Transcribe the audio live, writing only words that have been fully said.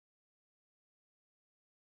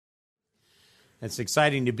It's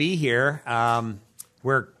exciting to be here.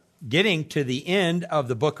 We're getting to the end of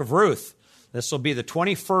the book of Ruth. This will be the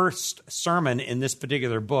 21st sermon in this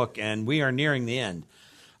particular book, and we are nearing the end.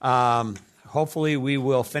 Hopefully, we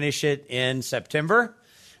will finish it in September.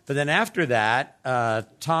 But then after that, Pastor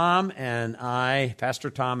Tom and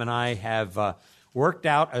I have worked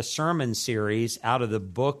out a sermon series out of the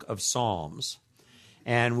book of Psalms.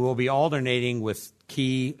 And we'll be alternating with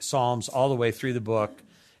key Psalms all the way through the book.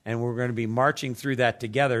 And we're going to be marching through that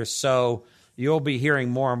together. So you'll be hearing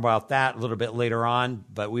more about that a little bit later on.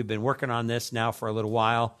 But we've been working on this now for a little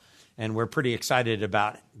while. And we're pretty excited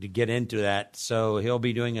to get into that. So he'll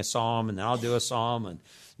be doing a psalm, and then I'll do a psalm, and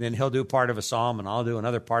then he'll do part of a psalm, and I'll do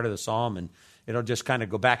another part of the psalm. And it'll just kind of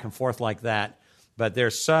go back and forth like that. But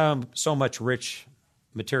there's so much rich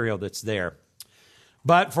material that's there.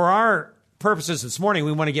 But for our purposes this morning,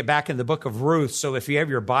 we want to get back in the book of Ruth. So if you have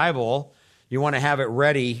your Bible, you want to have it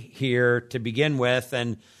ready here to begin with.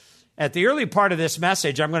 And at the early part of this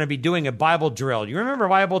message, I'm going to be doing a Bible drill. You remember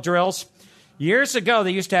Bible drills? Years ago,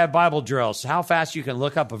 they used to have Bible drills, how fast you can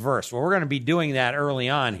look up a verse. Well, we're going to be doing that early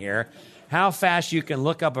on here, how fast you can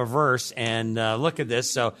look up a verse and look at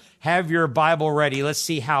this. So have your Bible ready. Let's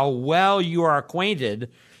see how well you are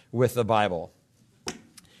acquainted with the Bible.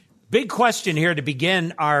 Big question here to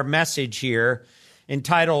begin our message here,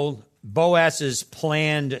 entitled Boaz's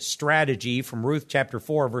Planned Strategy, from Ruth chapter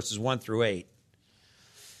 4, verses 1 through 8.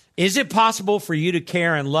 Is it possible for you to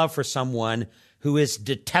care and love for someone who is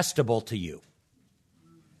detestable to you?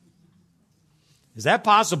 Is that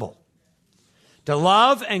possible? To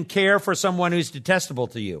love and care for someone who's detestable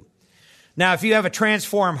to you. Now, if you have a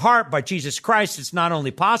transformed heart by Jesus Christ, it's not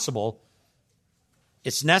only possible,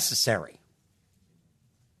 it's necessary.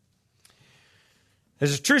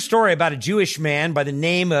 There's a true story about a Jewish man by the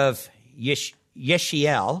name of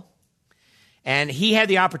Yeshiel, and he had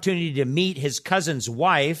the opportunity to meet his cousin's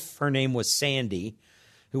wife. Her name was Sandy,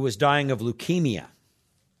 who was dying of leukemia.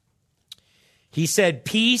 He said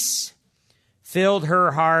peace filled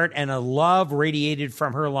her heart and a love radiated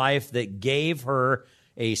from her life that gave her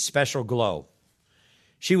a special glow.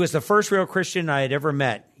 She was the first real Christian I had ever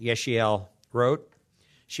met, Yeshiel wrote.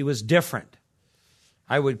 She was different.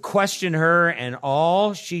 I would question her, and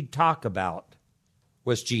all she'd talk about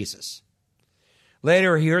was Jesus.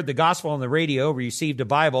 Later, he heard the gospel on the radio, received a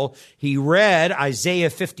Bible. He read Isaiah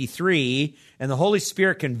 53, and the Holy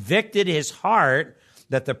Spirit convicted his heart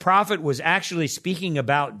that the prophet was actually speaking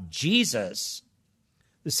about Jesus,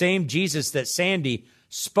 the same Jesus that Sandy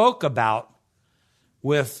spoke about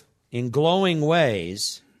in glowing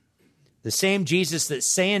ways, the same Jesus that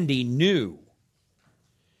Sandy knew.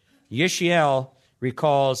 Yeshiel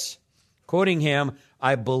recalls, quoting him,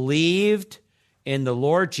 "I believed in the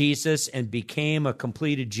Lord Jesus and became a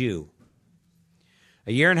completed Jew."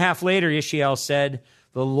 A year and a half later, Yeshiel said,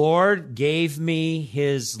 "The Lord gave me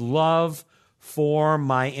his love for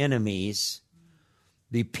my enemies,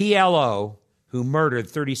 the PLO who murdered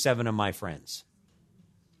 37 of my friends."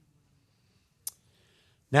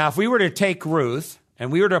 Now, if we were to take Ruth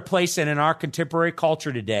and we were to place it in our contemporary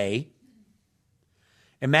culture today,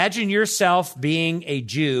 imagine yourself being a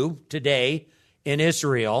Jew today in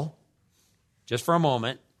Israel, just for a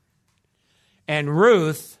moment, and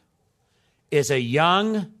Ruth is a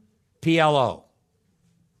young PLO,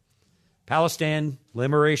 Palestine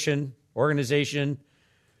Liberation Organization,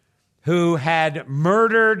 who had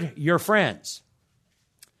murdered your friends,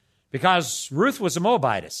 because Ruth was a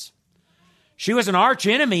Moabitess. She was an arch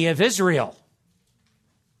enemy of Israel.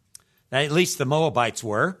 At least the Moabites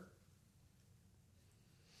were.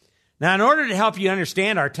 Now, in order to help you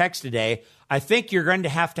understand our text today, I think you're going to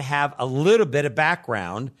have a little bit of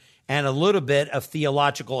background and a little bit of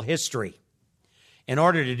theological history in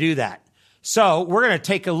order to do that. So we're going to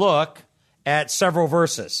take a look at several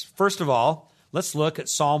verses. First of all, let's look at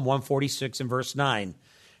Psalm 146 and verse 9.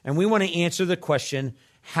 And we want to answer the question,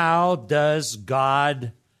 how does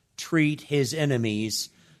God treat his enemies,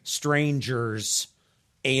 strangers,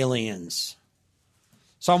 aliens?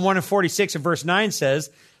 Psalm 146 and verse 9 says,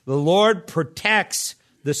 "The Lord protects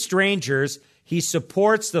the strangers. He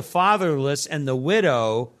supports the fatherless and the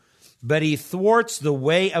widow, but he thwarts the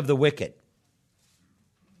way of the wicked."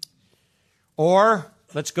 Or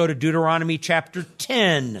let's go to Deuteronomy chapter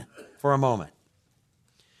 10 for a moment.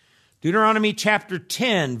 Deuteronomy chapter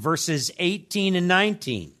 10, verses 18 and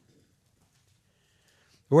 19,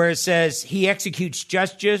 where it says, "He executes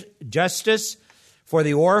justice for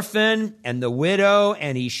the orphan and the widow,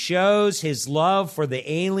 and he shows his love for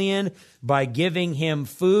the alien by giving him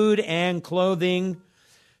food and clothing.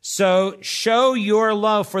 So show your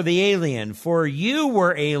love for the alien, for you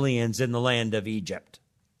were aliens in the land of Egypt."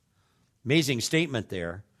 Amazing statement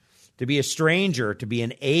there. To be a stranger, to be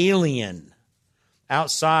an alien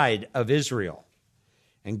outside of Israel.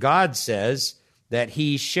 And God says that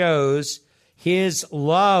he shows his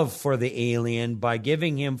love for the alien by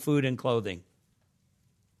giving him food and clothing.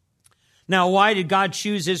 Now, why did God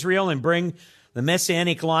choose Israel and bring the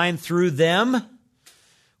Messianic line through them?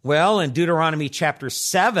 Well, in Deuteronomy chapter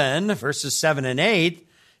 7, verses 7 and 8,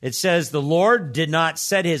 it says, the Lord did not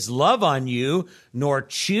set his love on you, nor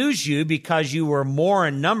choose you because you were more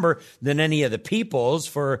in number than any of the peoples,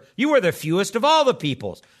 for you were the fewest of all the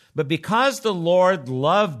peoples. But because the Lord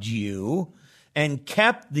loved you and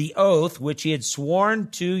kept the oath which he had sworn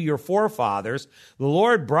to your forefathers, the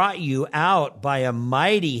Lord brought you out by a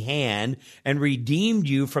mighty hand and redeemed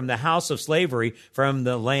you from the house of slavery, from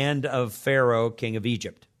the land of Pharaoh, king of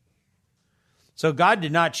Egypt. So God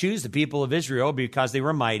did not choose the people of Israel because they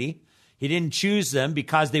were mighty. He didn't choose them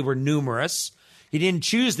because they were numerous. He didn't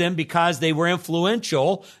choose them because they were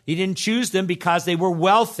influential. He didn't choose them because they were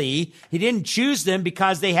wealthy. He didn't choose them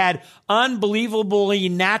because they had unbelievably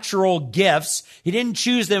natural gifts. He didn't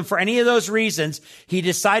choose them for any of those reasons. He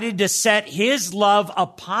decided to set his love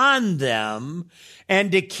upon them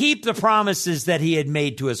and to keep the promises that he had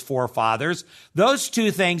made to his forefathers. Those two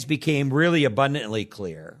things became really abundantly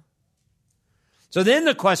clear. So then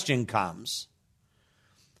the question comes,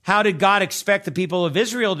 how did God expect the people of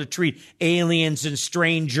Israel to treat aliens and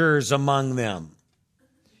strangers among them?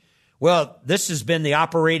 Well, this has been the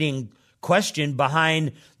operating question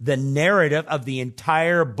behind the narrative of the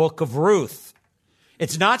entire book of Ruth.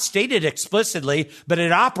 It's not stated explicitly, but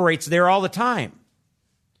it operates there all the time.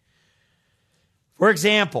 For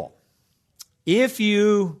example, if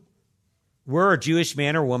you were a Jewish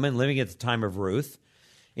man or woman living at the time of Ruth,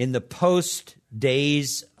 in the post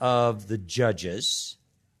days of the Judges,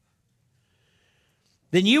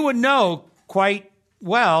 then you would know quite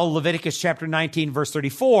well Leviticus chapter 19, verse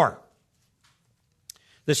 34.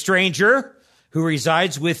 The stranger who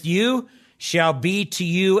resides with you shall be to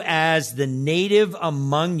you as the native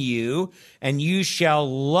among you, and you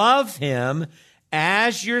shall love him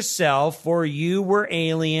as yourself, for you were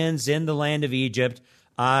aliens in the land of Egypt.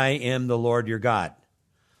 I am the Lord your God.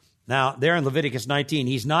 Now, there in Leviticus 19,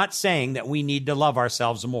 he's not saying that we need to love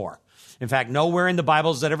ourselves more. In fact, nowhere in the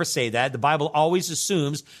Bible does that ever say that. The Bible always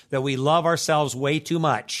assumes that we love ourselves way too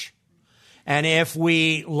much. And if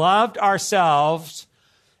we loved ourselves,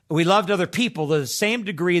 we loved other people to the same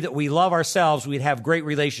degree that we love ourselves, we'd have great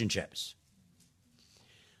relationships.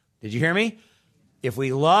 Did you hear me? If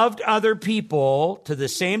we loved other people to the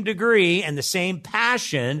same degree and the same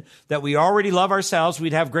passion that we already love ourselves,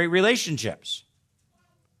 we'd have great relationships.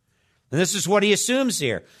 And this is what he assumes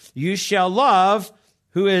here. You shall love,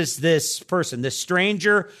 who is this person? The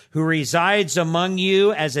stranger who resides among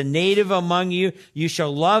you as a native among you. You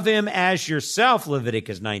shall love him as yourself,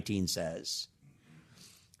 Leviticus 19 says.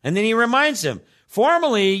 And then he reminds him,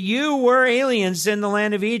 formerly you were aliens in the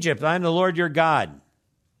land of Egypt. I'm the Lord your God.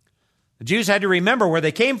 The Jews had to remember where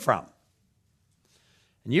they came from.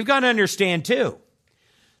 And you've got to understand too,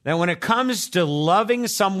 that when it comes to loving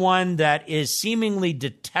someone that is seemingly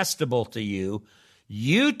detestable to you,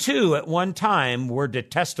 you too at one time were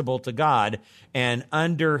detestable to God and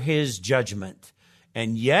under his judgment.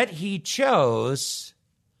 And yet he chose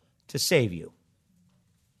to save you.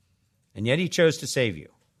 And yet he chose to save you.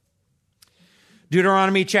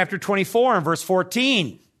 Deuteronomy chapter 24 and verse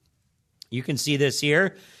 14. You can see this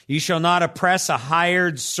here. You shall not oppress a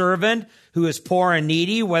hired servant who is poor and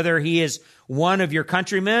needy, whether he is one of your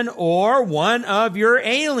countrymen or one of your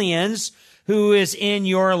aliens who is in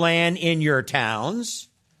your land, in your towns.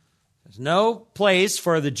 There's no place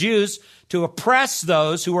for the Jews to oppress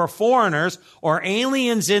those who are foreigners or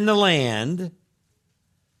aliens in the land.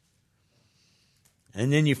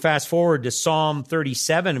 And then you fast forward to Psalm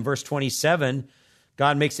 37 and verse 27.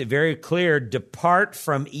 God makes it very clear, depart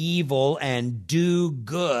from evil and do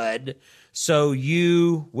good, so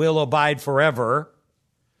you will abide forever.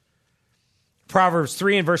 Proverbs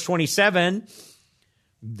 3 and verse 27,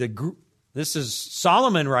 this is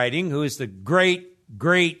Solomon writing, who is the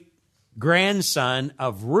great-great-grandson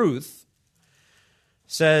of Ruth,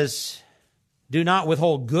 says, do not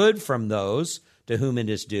withhold good from those to whom it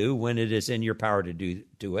is due when it is in your power to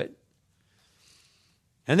do it.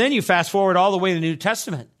 And then you fast forward all the way to the New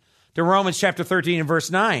Testament, to Romans chapter 13 and verse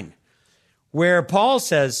 9, where Paul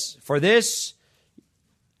says, for this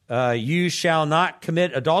you shall not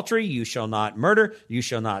commit adultery, you shall not murder, you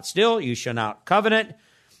shall not steal, you shall not covenant.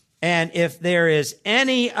 And if there is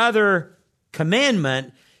any other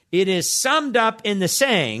commandment, it is summed up in the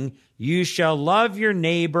saying, you shall love your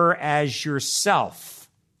neighbor as yourself.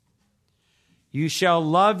 You shall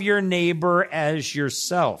love your neighbor as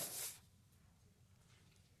yourself.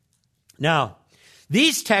 Now,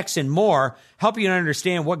 these texts and more help you to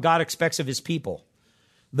understand what God expects of his people,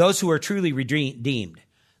 those who are truly redeemed.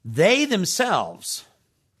 They themselves,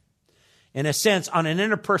 in a sense, on an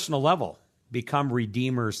interpersonal level, become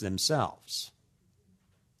redeemers themselves.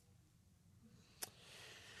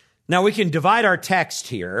 Now, we can divide our text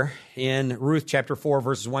here in Ruth chapter 4,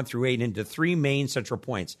 verses 1 through 8 into three main central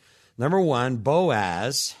points. Number one,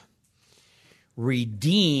 Boaz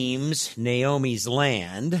redeems Naomi's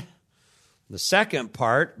land. The second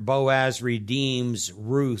part, Boaz redeems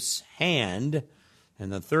Ruth's hand.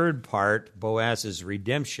 And the third part, Boaz's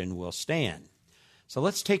redemption will stand. So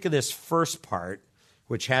let's take this first part,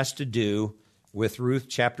 which has to do with Ruth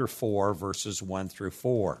chapter 4, verses 1 through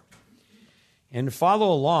 4. And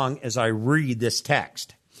follow along as I read this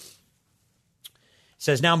text. It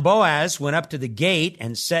says, Now Boaz went up to the gate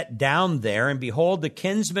and sat down there, and behold, the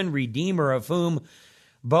kinsman redeemer of whom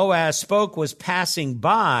Boaz spoke was passing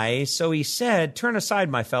by. So he said, Turn aside,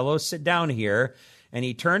 my fellow, sit down here. And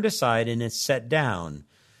he turned aside and sat down.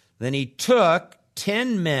 Then he took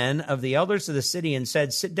 10 men of the elders of the city and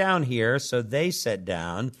said, Sit down here. So they sat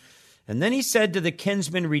down. And then he said to the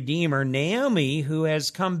kinsman redeemer, Naomi, who has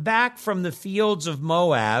come back from the fields of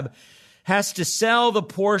Moab, has to sell the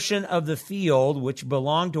portion of the field which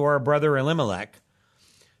belonged to our brother Elimelech.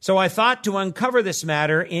 So I thought to uncover this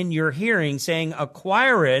matter in your hearing, saying,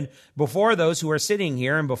 Acquire it before those who are sitting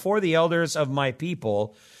here and before the elders of my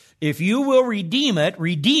people. If you will redeem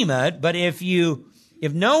it, but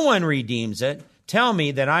if no one redeems it, tell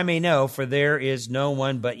me that I may know, for there is no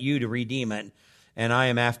one but you to redeem it, and I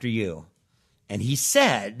am after you. And he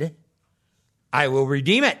said, I will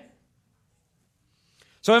redeem it.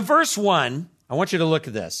 So in verse 1, I want you to look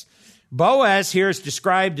at this. Boaz here is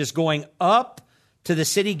described as going up to the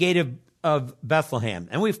city gate of Bethlehem.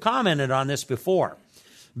 And we've commented on this before.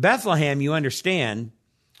 Bethlehem, you understand,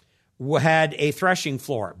 had a threshing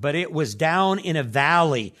floor, but it was down in a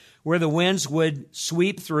valley where the winds would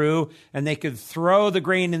sweep through and they could throw the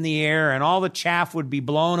grain in the air and all the chaff would be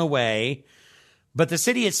blown away. But the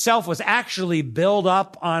city itself was actually built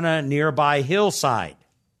up on a nearby hillside.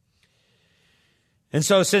 And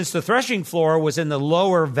so since the threshing floor was in the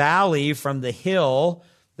lower valley from the hill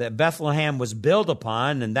that Bethlehem was built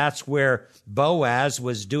upon, and that's where Boaz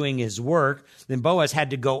was doing his work, then Boaz had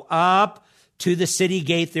to go up to the city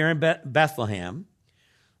gate there in Bethlehem.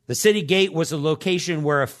 The city gate was a location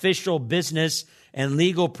where official business and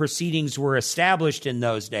legal proceedings were established in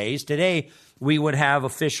those days. Today, we would have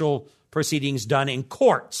official proceedings done in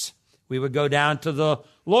courts. We would go down to the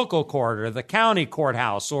local court or the county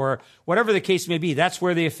courthouse or whatever the case may be. That's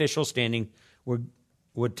where the official standing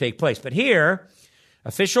would take place. But here,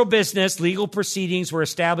 official business, legal proceedings were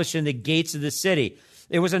established in the gates of the city.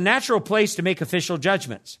 It was a natural place to make official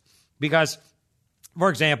judgments because, for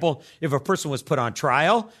example, if a person was put on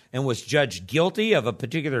trial and was judged guilty of a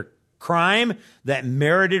particular crime that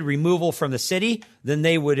merited removal from the city, then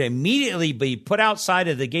they would immediately be put outside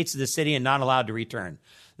of the gates of the city and not allowed to return.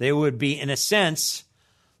 They would be, in a sense,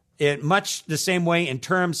 much the same way in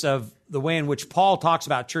terms of the way in which Paul talks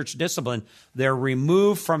about church discipline. They're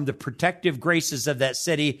removed from the protective graces of that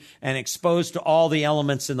city and exposed to all the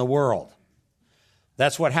elements in the world.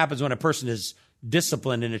 That's what happens when a person is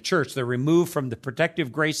disciplined in a church. They're removed from the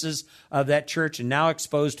protective graces of that church and now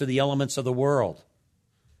exposed to the elements of the world.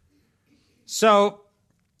 So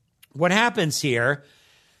what happens here,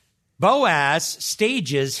 Boaz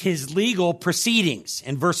stages his legal proceedings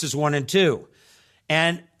in verses 1 and 2.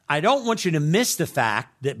 And I don't want you to miss the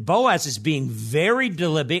fact that Boaz is being very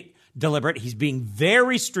deliberate. He's being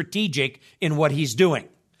very strategic in what he's doing.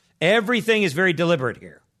 Everything is very deliberate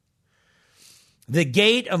here. The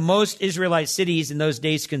gate of most Israelite cities in those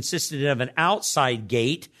days consisted of an outside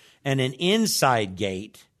gate and an inside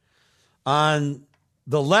gate. On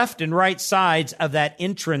the left and right sides of that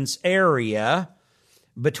entrance area,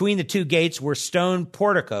 between the two gates were stone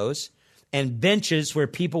porticos and benches where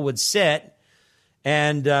people would sit,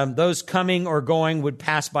 and those coming or going would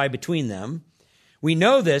pass by between them. We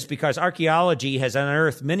know this because archaeology has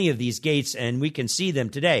unearthed many of these gates, and we can see them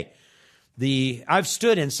today. I've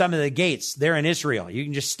stood in some of the gates there in Israel. You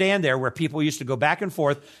can just stand there where people used to go back and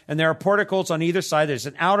forth, and there are porticos on either side. There's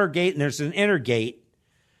an outer gate and there's an inner gate,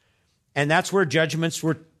 and that's where judgments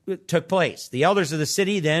took place. The elders of the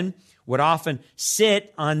city then would often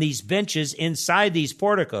sit on these benches inside these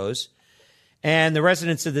porticos, and the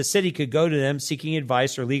residents of the city could go to them seeking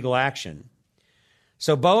advice or legal action.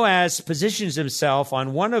 So Boaz positions himself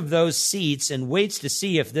on one of those seats and waits to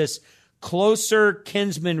see if this closer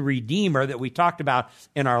kinsman redeemer that we talked about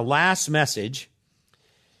in our last message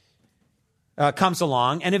comes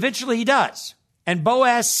along, and eventually he does. And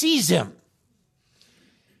Boaz sees him.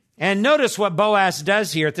 And notice what Boaz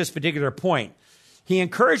does here at this particular point. He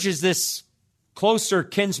encourages this closer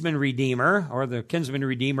kinsman redeemer, or the kinsman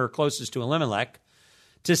redeemer closest to Elimelech,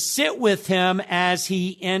 to sit with him as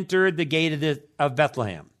he entered the gate of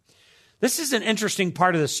Bethlehem. This is an interesting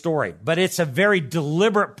part of the story, but it's a very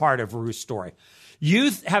deliberate part of Ruth's story.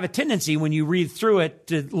 You have a tendency when you read through it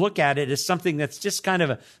to look at it as something that's just kind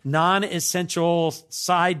of a non-essential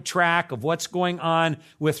sidetrack of what's going on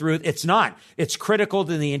with Ruth. It's not. It's critical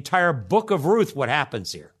to the entire book of Ruth, what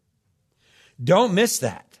happens here. Don't miss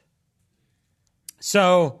that.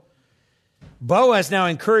 So Boaz now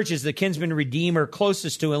encourages the kinsman redeemer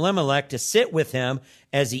closest to Elimelech to sit with him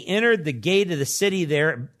as he entered the gate of the city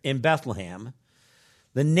there in Bethlehem.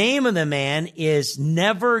 The name of the man is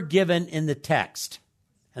never given in the text,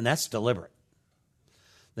 and that's deliberate.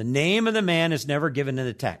 The name of the man is never given in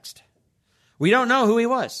the text. We don't know who he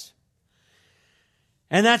was.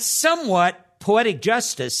 And that's somewhat poetic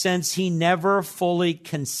justice, since he never fully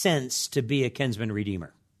consents to be a kinsman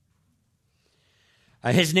redeemer.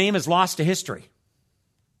 His name is lost to history.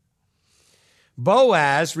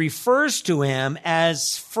 Boaz refers to him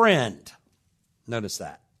as friend. Notice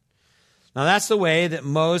that. Now, that's the way that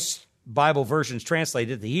most Bible versions translate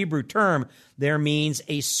it. The Hebrew term there means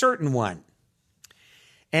a certain one.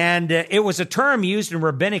 And it was a term used in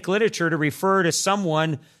rabbinic literature to refer to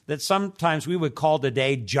someone that sometimes we would call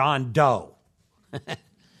today John Doe.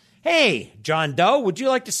 Hey, John Doe, would you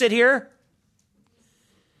like to sit here?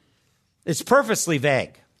 It's purposely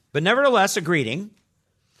vague, but nevertheless a greeting.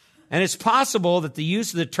 And it's possible that the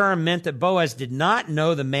use of the term meant that Boaz did not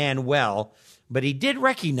know the man well, but he did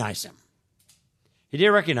recognize him. He did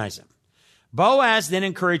recognize him. Boaz then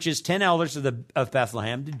encourages 10 elders of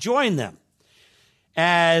Bethlehem to join them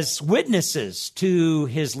as witnesses to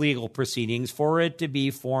his legal proceedings for it to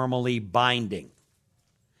be formally binding.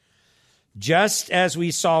 Just as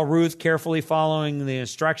we saw Ruth carefully following the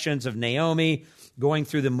instructions of Naomi, going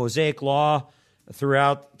through the Mosaic law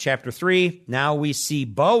throughout chapter 3, now we see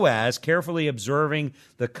Boaz carefully observing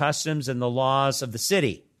the customs and the laws of the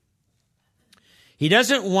city. He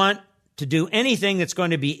doesn't want to do anything that's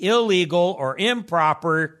going to be illegal or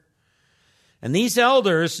improper. And these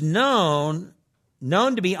elders, known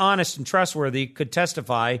to be honest and trustworthy, could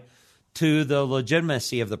testify to the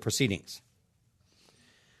legitimacy of the proceedings.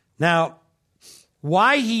 Now,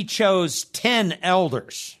 why he chose 10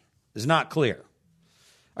 elders is not clear.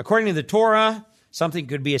 According to the Torah, something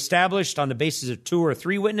could be established on the basis of 2 or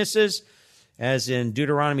 3 witnesses, as in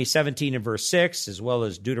Deuteronomy 17 and verse 6, as well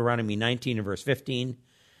as Deuteronomy 19 and verse 15.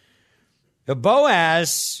 But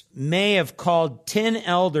Boaz may have called 10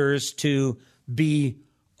 elders to be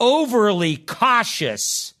overly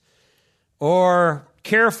cautious or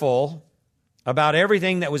careful about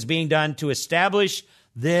everything that was being done to establish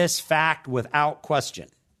this fact without question.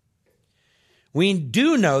 We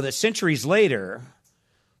do know that centuries later,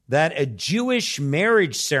 that a Jewish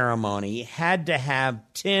marriage ceremony had to have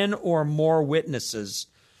 10 or more witnesses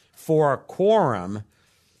for a quorum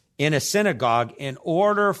in a synagogue in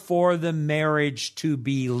order for the marriage to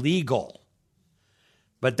be legal.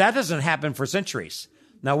 But that doesn't happen for centuries.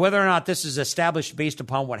 Now, whether or not this is established based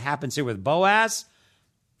upon what happens here with Boaz,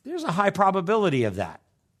 there's a high probability of that.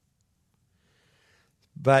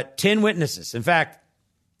 But 10 witnesses. In fact,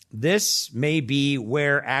 this may be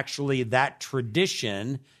where actually that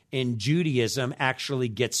tradition in Judaism actually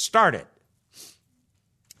gets started.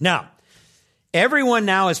 Now, everyone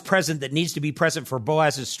now is present that needs to be present for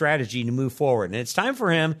Boaz's strategy to move forward. And it's time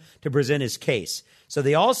for him to present his case. So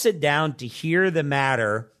they all sit down to hear the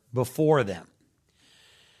matter before them.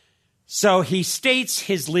 So he states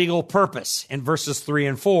his legal purpose in verses 3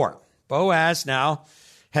 and 4. Boaz now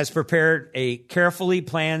has prepared a carefully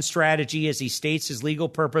planned strategy as he states his legal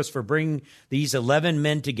purpose for bringing these 11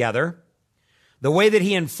 men together. The way that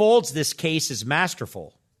he unfolds this case is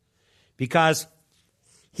masterful because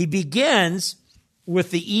he begins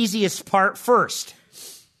with the easiest part first,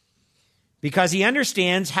 because he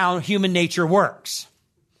understands how human nature works.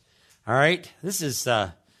 All right? This is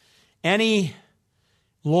any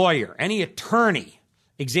lawyer, any attorney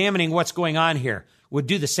examining what's going on here would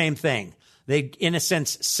do the same thing. They, in a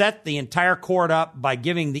sense, set the entire court up by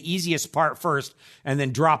giving the easiest part first and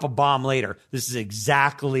then drop a bomb later. This is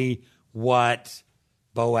exactly what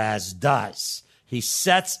Boaz does. He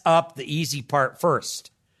sets up the easy part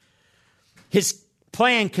first. His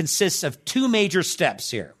plan consists of 2 major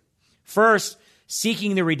steps here. First,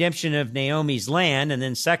 seeking the redemption of Naomi's land, and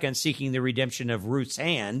then second, seeking the redemption of Ruth's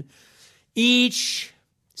hand. Each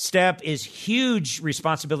step is huge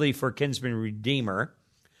responsibility for a kinsman redeemer.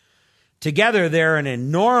 Together, they're an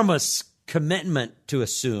enormous commitment to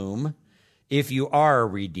assume if you are a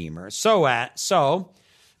redeemer. So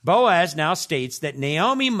Boaz now states that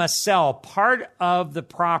Naomi must sell part of the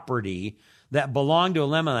property that belonged to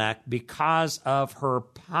Elimelech because of her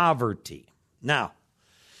poverty. Now,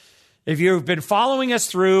 if you've been following us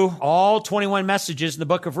through all 21 messages in the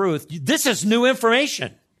book of Ruth, this is new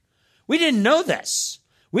information. We didn't know this.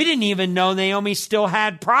 We didn't even know Naomi still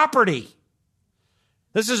had property.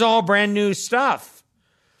 This is all brand new stuff.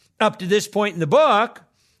 Up to this point in the book,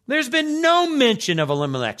 there's been no mention of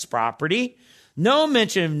Elimelech's property, no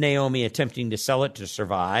mention of Naomi attempting to sell it to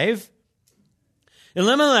survive.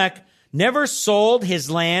 Elimelech never sold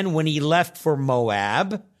his land when he left for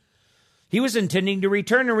Moab. He was intending to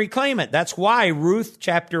return and reclaim it. That's why Ruth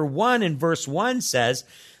chapter 1 and verse 1 says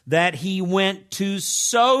that he went to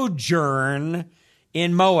sojourn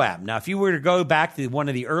in Moab. Now, if you were to go back to one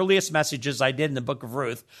of the earliest messages I did in the book of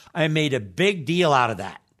Ruth, I made a big deal out of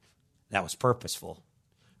that. That was purposeful.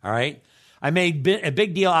 All right? I made a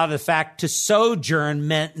big deal out of the fact to sojourn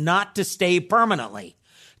meant not to stay permanently.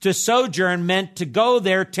 To sojourn meant to go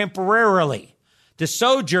there temporarily. To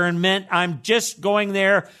sojourn meant I'm just going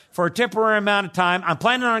there for a temporary amount of time. I'm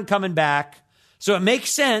planning on coming back. So it makes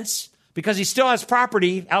sense because he still has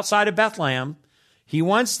property outside of Bethlehem. He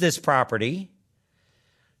wants this property.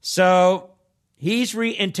 So he's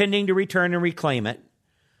intending to return and reclaim it.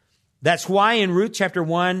 That's why in Ruth chapter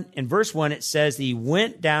 1 and verse 1, it says he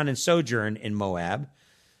went down and sojourned in Moab,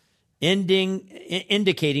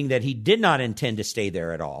 indicating that he did not intend to stay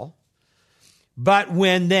there at all. But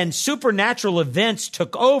when then supernatural events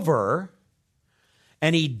took over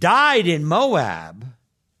and he died in Moab,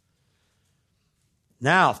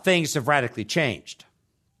 now things have radically changed.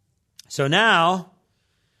 So now,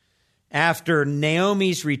 after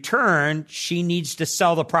Naomi's return, she needs to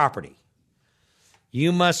sell the property.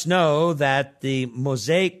 You must know that the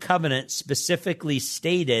Mosaic covenant specifically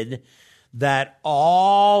stated that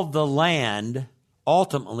all the land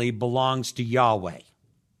ultimately belongs to Yahweh.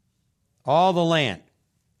 All the land.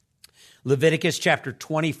 Leviticus chapter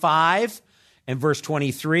 25 and verse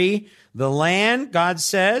 23, the land, God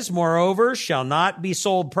says, moreover, shall not be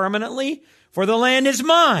sold permanently, for the land is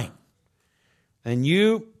mine, and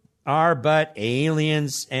you are but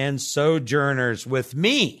aliens and sojourners with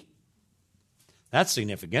me. That's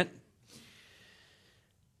significant.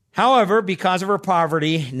 However, because of her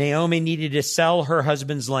poverty, Naomi needed to sell her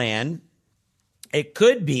husband's land. It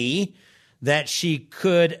could be that she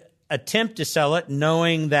could attempt to sell it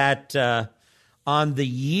knowing that on the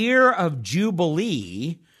year of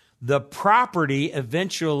Jubilee, the property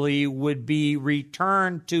eventually would be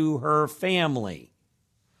returned to her family.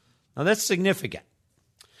 Now that's significant.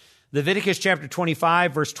 Leviticus chapter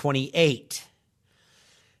 25, verse 28.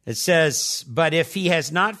 It says, but if he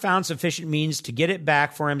has not found sufficient means to get it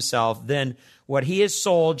back for himself, then what he has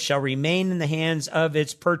sold shall remain in the hands of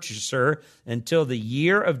its purchaser until the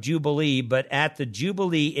year of Jubilee, but at the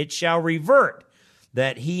Jubilee it shall revert,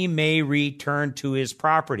 that he may return to his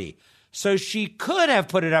property. So she could have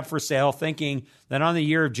put it up for sale, thinking that on the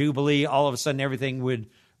year of Jubilee, all of a sudden everything would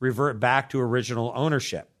revert back to original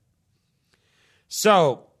ownership.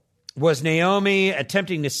 So, was Naomi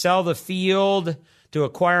attempting to sell the field to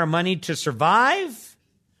acquire money to survive?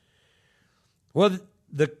 Well,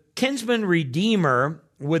 the kinsman redeemer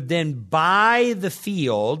would then buy the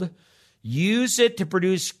field, use it to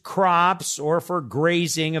produce crops or for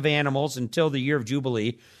grazing of animals until the year of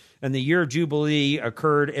Jubilee. And the year of Jubilee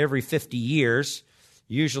occurred every 50 years,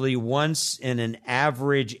 usually once in an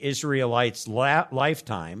average Israelite's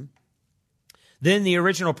lifetime. Then the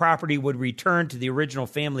original property would return to the original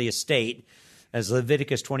family estate, as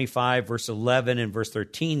Leviticus 25, verse 11 and verse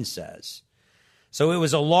 13 says. So it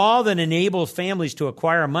was a law that enabled families to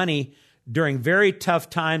acquire money during very tough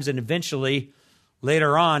times and eventually,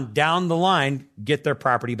 later on, down the line, get their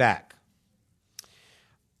property back.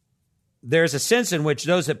 There's a sense in which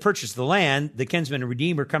those that purchase the land, the kinsman and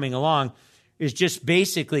redeemer coming along, is just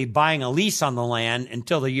basically buying a lease on the land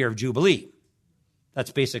until the year of Jubilee.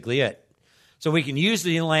 That's basically it. So we can use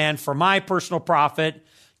the land for my personal profit,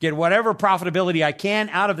 get whatever profitability I can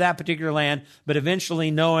out of that particular land, but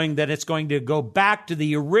eventually knowing that it's going to go back to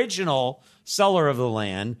the original seller of the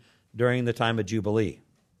land during the time of Jubilee.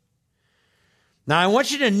 Now, I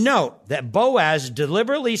want you to note that Boaz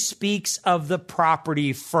deliberately speaks of the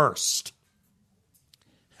property first.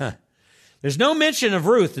 There's no mention of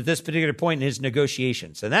Ruth at this particular point in his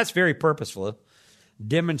negotiations, and that's very purposeful,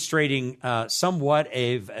 demonstrating somewhat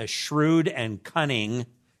of a shrewd and cunning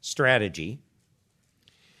strategy.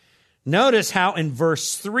 Notice how in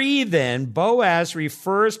verse 3 then, Boaz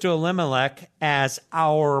refers to Elimelech as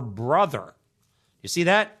our brother. You see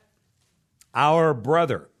that? Our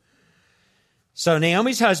brother. So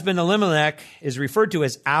Naomi's husband, Elimelech, is referred to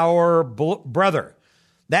as our brother.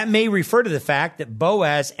 That may refer to the fact that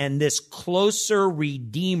Boaz and this closer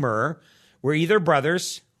redeemer were either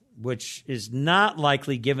brothers, which is not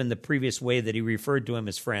likely given the previous way that he referred to him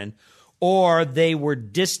as friend, or they were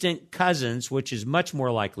distant cousins, which is much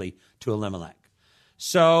more likely to Elimelech.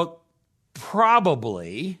 So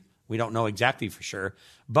probably, we don't know exactly for sure,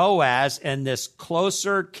 Boaz and this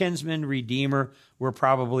closer kinsman redeemer were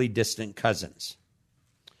probably distant cousins.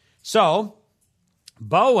 So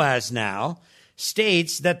Boaz now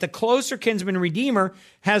states that the closer kinsman redeemer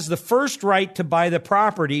has the first right to buy the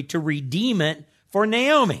property to redeem it for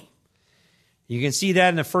Naomi. You can see that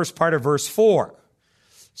in the first part of verse 4.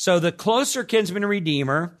 So the closer kinsman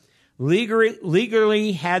redeemer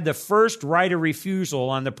legally had the first right of refusal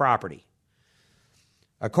on the property.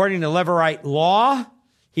 According to Levirate law,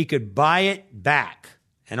 he could buy it back.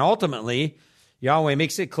 And ultimately, Yahweh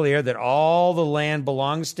makes it clear that all the land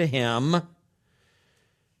belongs to him.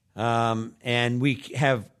 And we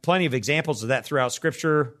have plenty of examples of that throughout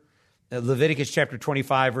Scripture. Leviticus chapter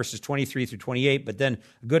 25, verses 23 through 28. But then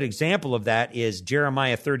a good example of that is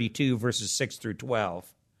Jeremiah 32, verses 6 through 12.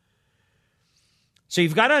 So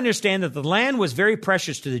you've got to understand that the land was very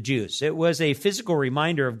precious to the Jews. It was a physical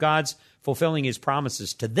reminder of God's fulfilling his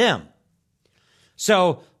promises to them.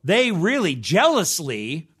 So they really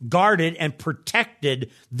jealously guarded and protected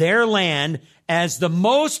their land as the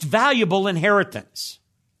most valuable inheritance.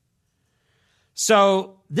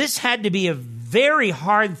 So this had to be a very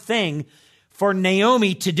hard thing for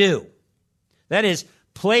Naomi to do. That is,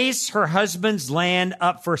 place her husband's land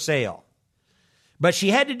up for sale. But she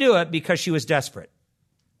had to do it because she was desperate.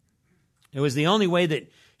 It was the only way that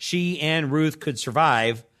she and Ruth could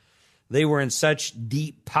survive. They were in such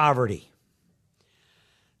deep poverty.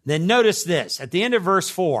 Then notice this. At the end of verse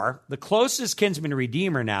 4, the closest kinsman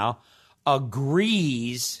redeemer now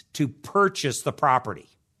agrees to purchase the property.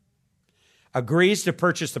 Agrees to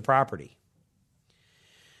purchase the property.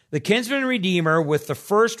 The kinsman redeemer with the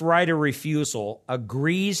first right of refusal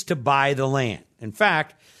agrees to buy the land. In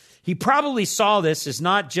fact, he probably saw this as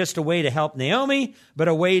not just a way to help Naomi, but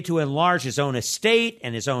a way to enlarge his own estate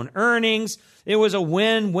and his own earnings. It was a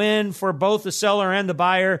win-win for both the seller and the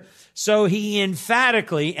buyer. So he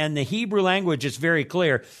emphatically, and the Hebrew language is very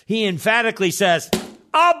clear, he emphatically says,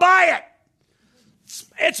 I'll buy it.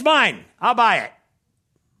 It's mine. I'll buy it.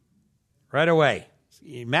 Right away.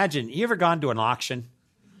 Imagine, you ever gone to an auction?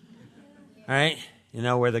 All right? You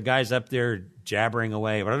know, where the guy's up there jabbering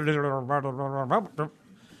away.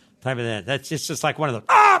 Type of thing. That's just like one of those,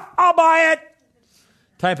 I'll buy it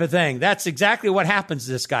type of thing. That's exactly what happens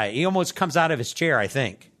to this guy. He almost comes out of his chair, I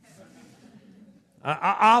think.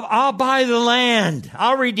 I'll buy the land.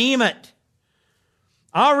 I'll redeem it.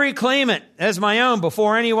 I'll reclaim it as my own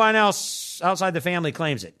before anyone else outside the family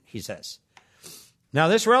claims it, he says. Now,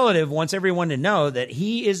 this relative wants everyone to know that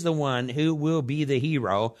he is the one who will be the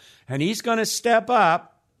hero, and he's going to step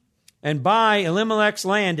up and buy Elimelech's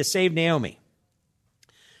land to save Naomi.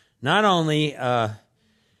 Not only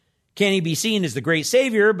can he be seen as the great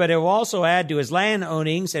savior, but it will also add to his land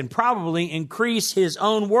ownings and probably increase his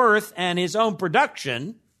own worth and his own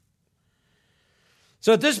production.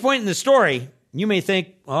 So at this point in the story, you may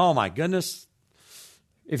think, oh my goodness,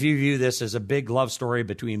 if you view this as a big love story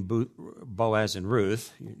between Boaz and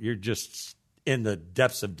Ruth, you're just in the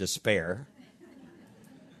depths of despair.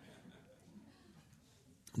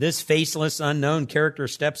 This faceless, unknown character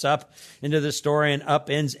steps up into the story and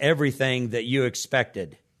upends everything that you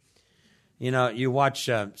expected. You know, you watch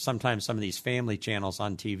sometimes some of these family channels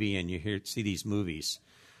on TV and you see these movies,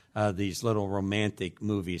 these little romantic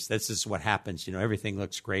movies. This is what happens. You know, everything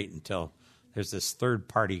looks great until there's this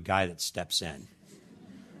third-party guy that steps in.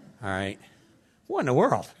 All right. What in the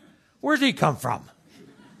world? Where did he come from?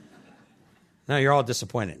 Now you're all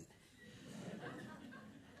disappointed.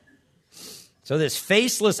 So this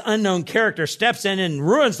faceless, unknown character steps in and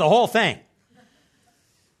ruins the whole thing.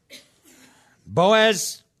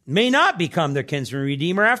 Boaz may not become the kinsman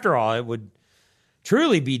redeemer after all. It would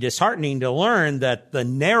truly be disheartening to learn that the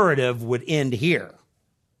narrative would end here.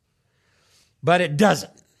 But it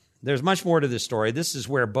doesn't. There's much more to this story. This is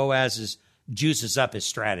where Boaz juices up his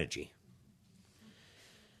strategy.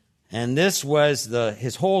 And this was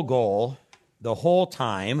his whole goal the whole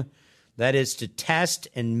time. That is to test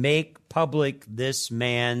and make public this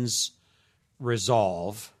man's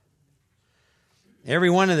resolve. Every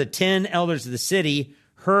one of the 10 elders of the city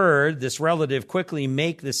heard this relative quickly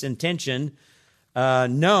make this intention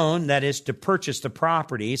known, that is, to purchase the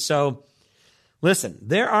property. So, listen,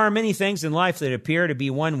 there are many things in life that appear to be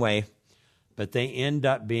one way, but they end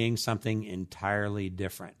up being something entirely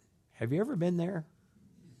different. Have you ever been there?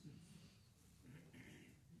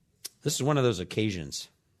 This is one of those occasions,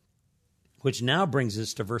 which now brings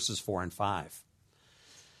us to verses 4 and 5.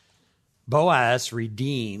 Boaz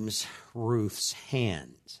redeems Ruth's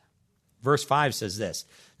hand. Verse 5 says this,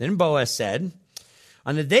 Then Boaz said,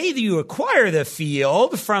 On the day that you acquire the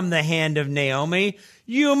field from the hand of Naomi,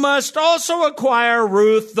 you must also acquire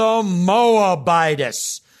Ruth the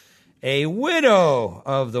Moabitess, a widow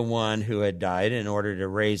of the one who had died, in order to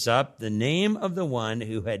raise up the name of the one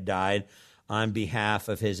who had died on behalf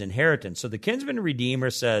of his inheritance. So the kinsman redeemer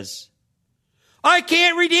says, I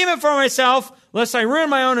can't redeem it for myself, lest I ruin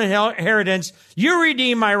my own inheritance. You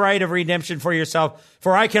redeem my right of redemption for yourself,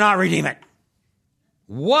 for I cannot redeem it.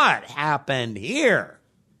 What happened here?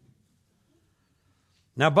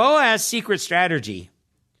 Now, Boaz's secret strategy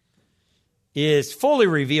is fully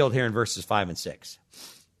revealed here in verses 5 and 6.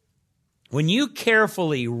 When you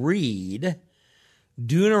carefully read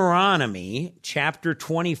Deuteronomy chapter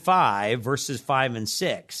 25, verses 5 and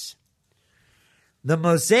 6, the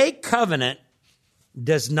Mosaic covenant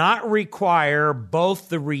does not require both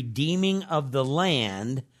the redeeming of the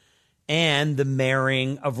land and the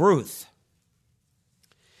marrying of Ruth.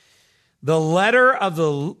 The letter of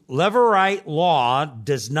the Levirate law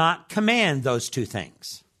does not command those two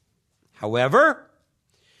things. However,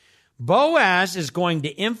 Boaz is going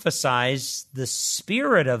to emphasize the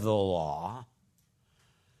spirit of the law,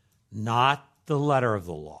 not the letter of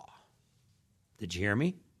the law. Did you hear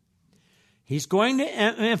me? He's going to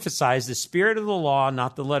emphasize the spirit of the law,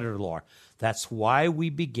 not the letter of the law. That's why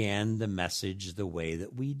we began the message the way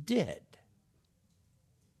that we did.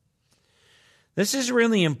 This is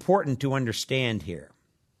really important to understand here.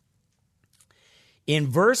 In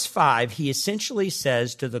verse 5, he essentially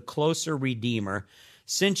says to the closer redeemer,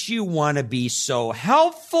 since you want to be so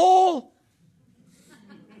helpful,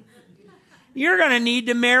 you're going to need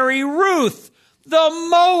to marry Ruth, the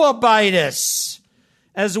Moabitess,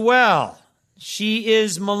 as well. She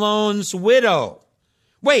is Malon's widow.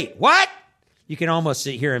 Wait, what? You can almost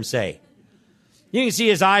hear him say. You can see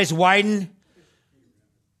his eyes widen.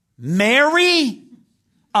 Marry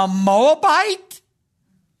a Moabite?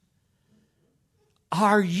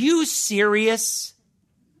 Are you serious?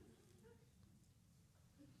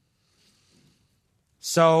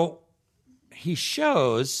 So he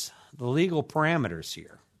shows the legal parameters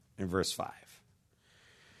here in verse 5.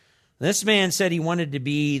 This man said he wanted to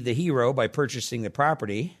be the hero by purchasing the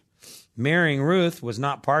property. Marrying Ruth was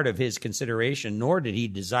not part of his consideration, nor did he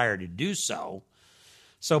desire to do so.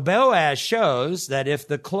 So Boaz shows that if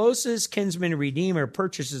the closest kinsman redeemer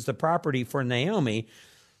purchases the property for Naomi,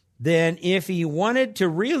 then if he wanted to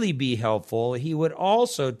really be helpful, he would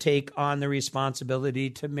also take on the responsibility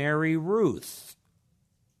to marry Ruth.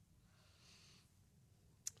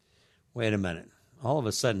 Wait a minute. All of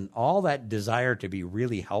a sudden, all that desire to be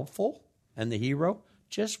really helpful and the hero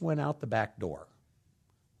just went out the back door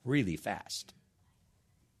really fast.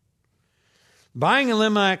 Buying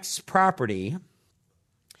Elimelech's property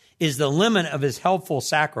is the limit of his helpful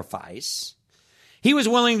sacrifice. He was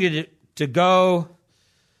willing to go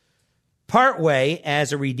part way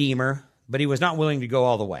as a redeemer, but he was not willing to go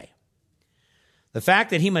all the way. The fact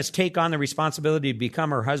that he must take on the responsibility to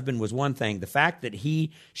become her husband was one thing. The fact that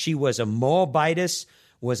she was a Moabitess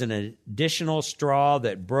was an additional straw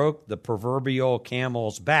that broke the proverbial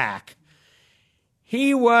camel's back.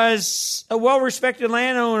 He was a well-respected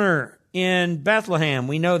landowner in Bethlehem.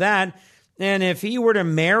 We know that. And if he were to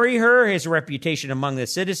marry her, his reputation among the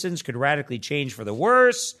citizens could radically change for the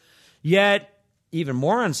worse. Yet, even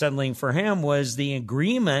more unsettling for him was the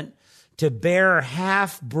agreement to bear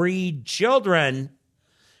half-breed children.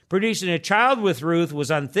 Producing a child with Ruth was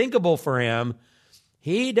unthinkable for him.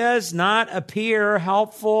 He does not appear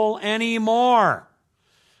helpful anymore.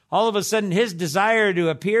 All of a sudden, his desire to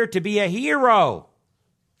appear to be a hero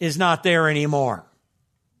is not there anymore.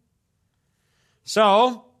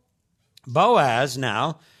 So, Boaz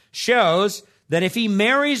now shows that if he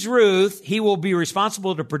marries Ruth, he will be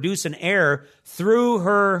responsible to produce an heir through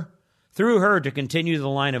her to continue the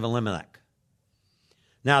line of Elimelech.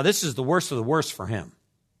 Now, this is the worst of the worst for him.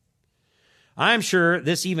 I'm sure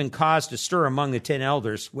this even caused a stir among the 10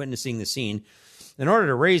 elders witnessing the scene. In order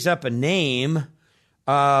to raise up a name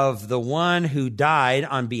of the one who died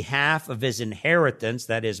on behalf of his inheritance,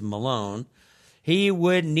 that is Malon, he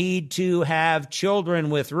would need to have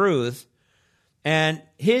children with Ruth. And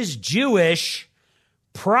his Jewish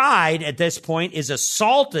pride at this point is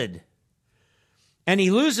assaulted. And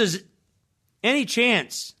he loses any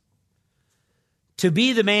chance to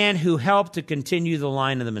be the man who helped to continue the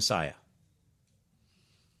line of the Messiah.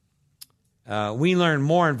 We learn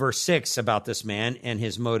more in verse 6 about this man and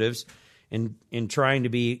his motives in trying to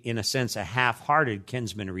be, in a sense, a half-hearted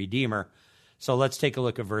kinsman redeemer. So let's take a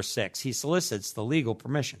look at verse 6. He solicits the legal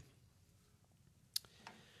permission.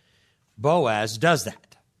 Boaz does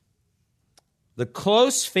that. The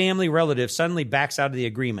close family relative suddenly backs out of the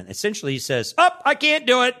agreement. Essentially, he says, I can't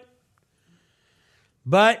do it.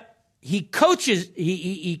 But he couches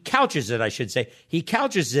it, I should say. He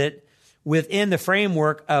couches it within the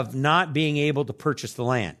framework of not being able to purchase the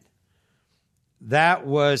land. That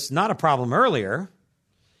was not a problem earlier,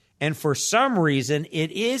 and for some reason,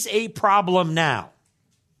 it is a problem now.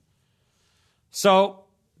 So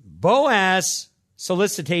Boaz's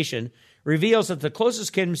solicitation reveals that the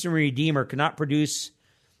closest kinsman redeemer could not purchase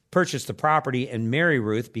the property and marry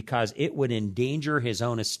Ruth because it would endanger his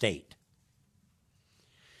own estate.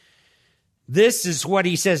 This is what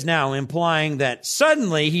he says now, implying that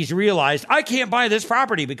suddenly he's realized, I can't buy this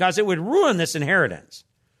property because it would ruin this inheritance.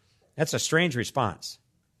 That's a strange response.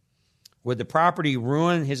 Would the property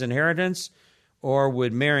ruin his inheritance, or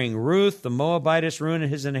would marrying Ruth, the Moabitess, ruin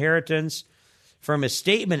his inheritance? From his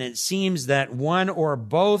statement, it seems that one or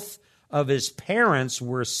both of his parents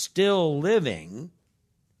were still living.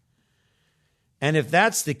 And if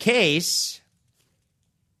that's the case,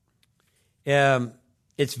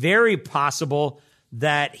 it's very possible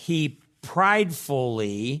that he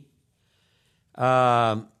pridefully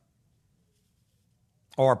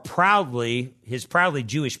or proudly, his proudly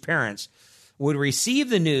Jewish parents, would receive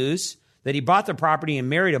the news that he bought the property and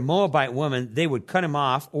married a Moabite woman. They would cut him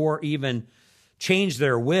off or even change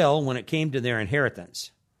their will when it came to their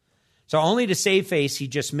inheritance. So only to save face, he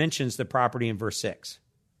just mentions the property in verse 6.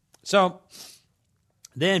 So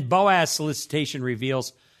then Boaz's solicitation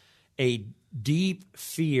reveals a deep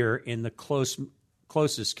fear in the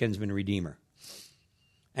closest kinsman redeemer.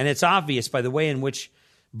 And it's obvious by the way in which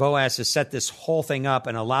Boaz has set this whole thing up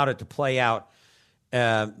and allowed it to play out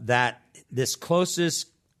that this closest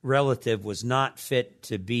relative was not fit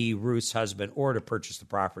to be Ruth's husband or to purchase the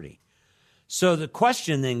property. So the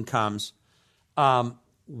question then comes,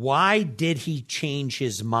 why did he change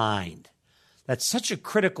his mind? That's such a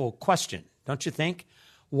critical question, don't you think?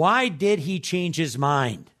 Why did he change his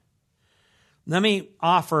mind? Let me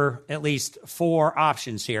offer at least 4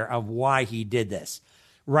 options here of why he did this,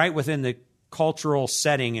 right within the cultural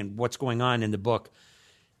setting and what's going on in the book.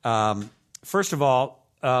 First of all,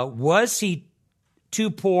 was he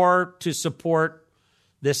too poor to support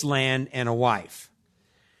this land and a wife?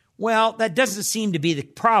 Well, that doesn't seem to be the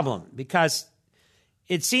problem, because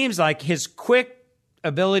it seems like his quick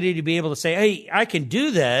ability to be able to say, hey, I can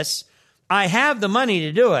do this, I have the money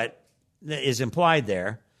to do it, is implied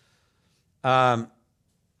there.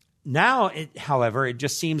 Now, however, it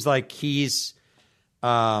just seems like he just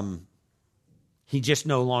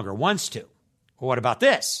no longer wants to. Well, what about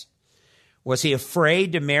this? Was he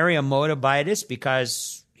afraid to marry a Moabitess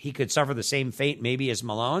because he could suffer the same fate maybe as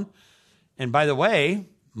Mahlon? And by the way,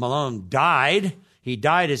 Mahlon died. He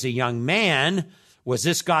died as a young man. Was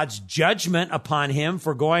this God's judgment upon him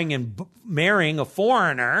for going and marrying a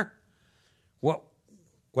foreigner?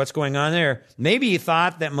 What's going on there? Maybe he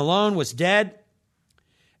thought that Mahlon was dead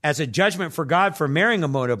as a judgment for God for marrying a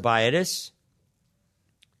Moabitess.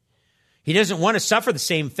 He doesn't want to suffer the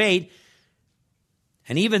same fate.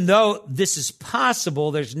 And even though this is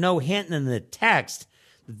possible, there's no hint in the text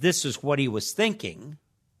that this is what he was thinking.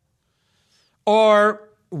 Or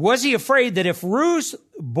was he afraid that if Ruth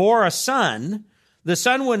bore a son, the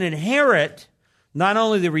son would inherit not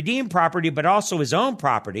only the redeemed property, but also his own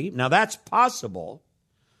property? Now, that's possible,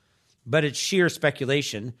 but it's sheer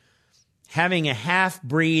speculation. Having a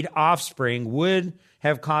half-breed offspring would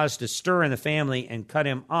have caused a stir in the family and cut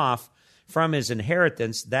him off from his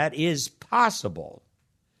inheritance. That is possible.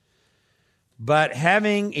 But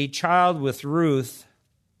having a child with Ruth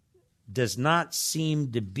does not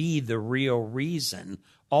seem to be the real reason,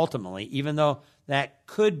 ultimately, even though that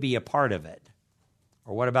could be a part of it.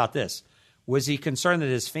 Or what about this? Was he concerned that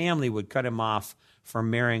his family would cut him off from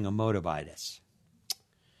marrying a Moabitess?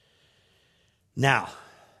 Now,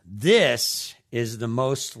 this is the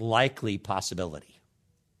most likely possibility.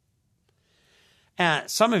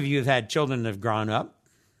 Some of you have had children that have grown up,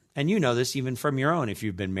 and you know this even from your own if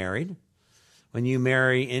you've been married. When you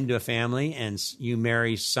marry into a family and you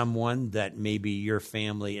marry someone that maybe your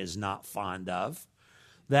family is not fond of,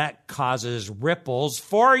 that causes ripples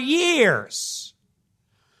for years.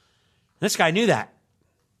 This guy knew that.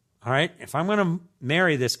 All right, if I'm going to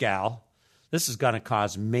marry this gal, this is going to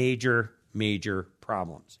cause major, major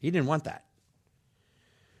problems. He didn't want that.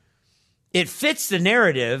 it fits the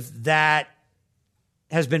narrative that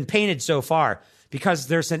has been painted so far, because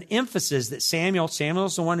there's an emphasis that Samuel's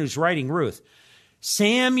the one who's writing Ruth.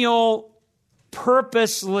 Samuel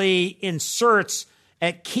purposely inserts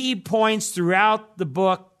at key points throughout the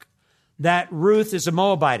book that Ruth is a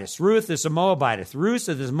Moabitess. Ruth is a Moabitess. Ruth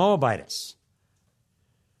is a Moabitess.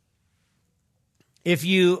 If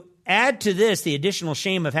you add to this the additional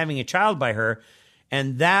shame of having a child by her,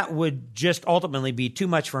 and that would just ultimately be too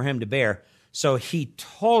much for him to bear. So he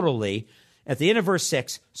totally, at the end of verse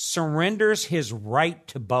 6, surrenders his right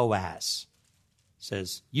to Boaz.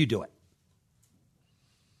 Says, you do it.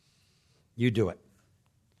 You do it.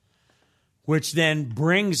 Which then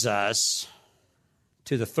brings us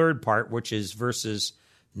to the third part, which is verses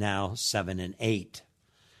now 7 and 8.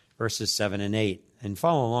 Verses 7 and 8. And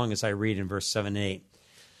follow along as I read in verse 7 and 8.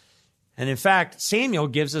 And in fact, Samuel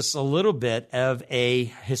gives us a little bit of a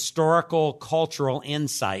historical, cultural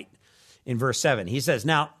insight in verse 7. He says,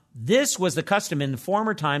 now, this was the custom in the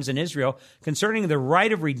former times in Israel concerning the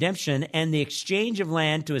right of redemption and the exchange of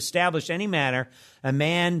land to establish any matter. A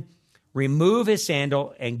man remove his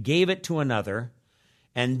sandal and gave it to another.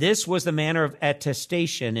 And this was the manner of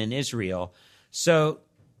attestation in Israel. So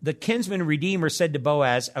the kinsman redeemer said to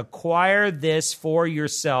Boaz, acquire this for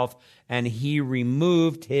yourself. And he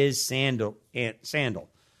removed his sandal. You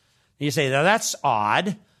say, now that's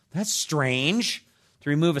odd. That's strange to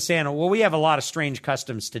remove a sandal. Well, we have a lot of strange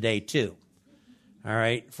customs today, too. All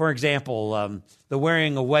right. For example, the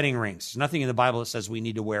wearing of wedding rings. There's nothing in the Bible that says we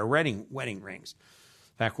need to wear wedding rings.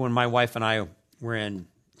 In fact, when my wife and I were in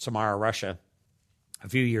Samara, Russia, a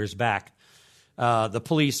few years back, the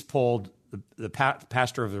police pulled the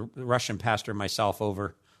pastor of the Russian pastor and myself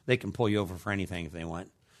over. They can pull you over for anything if they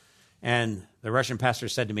want. And the Russian pastor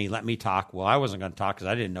said to me, let me talk. Well, I wasn't going to talk because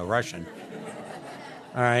I didn't know Russian.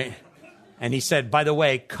 All right. And he said, by the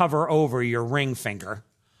way, cover over your ring finger.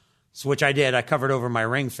 So which I did. I covered over my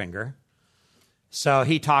ring finger. So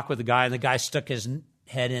he talked with the guy, and the guy stuck his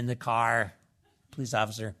head in the car. Police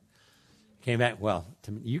officer came back. Well,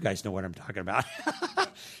 you guys know what I'm talking about.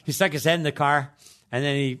 He stuck his head in the car, and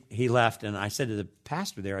then he left. And I said to the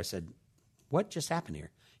pastor there, I said, what just happened here?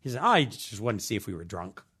 He said, I just wanted to see if we were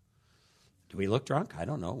drunk. Do we look drunk? I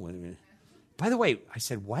don't know. By the way, I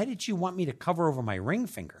said, why did you want me to cover over my ring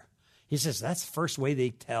finger? He says, that's the first way they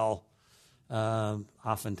tell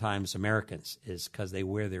oftentimes Americans is because they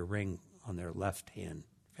wear their ring on their left-hand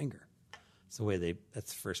finger. That's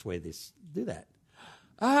the first way they do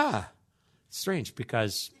that. Strange,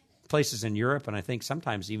 because places in Europe, and I think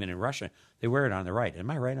sometimes even in Russia, they wear it on the right.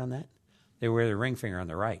 Am I right on that? They wear their ring finger on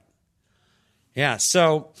the right. Yeah,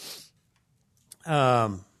 so...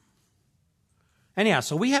 Anyhow,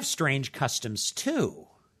 so we have strange customs too.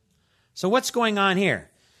 So what's going on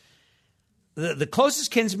here? The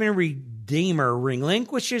closest kinsman redeemer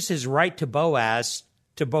relinquishes his right to Boaz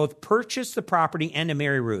to both purchase the property and to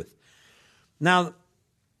marry Ruth. Now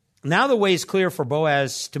the way is clear for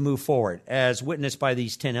Boaz to move forward, as witnessed by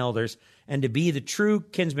these 10 elders, and to be the true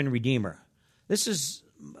kinsman redeemer. This is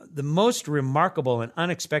the most remarkable and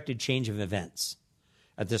unexpected change of events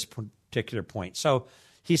at this particular point. So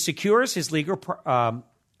he secures his legal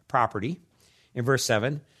property in verse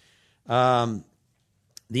 7. The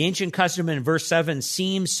ancient custom in verse 7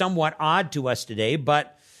 seems somewhat odd to us today,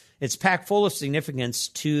 but it's packed full of significance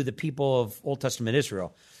to the people of Old Testament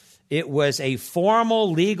Israel. It was a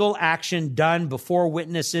formal legal action done before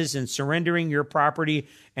witnesses in surrendering your property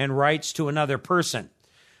and rights to another person.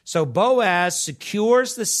 So Boaz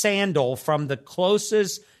secures the sandal from the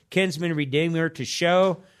closest kinsman redeemer to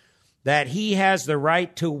show that he has the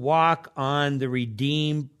right to walk on the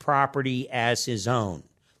redeemed property as his own.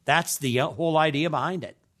 That's the whole idea behind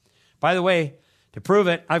it. By the way, to prove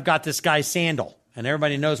it, I've got this guy's sandal, and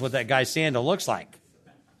everybody knows what that guy's sandal looks like.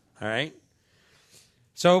 All right?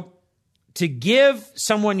 So to give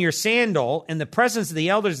someone your sandal in the presence of the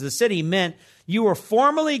elders of the city meant you were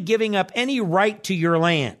formally giving up any right to your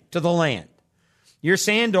land, to the land. Your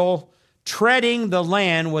sandal treading the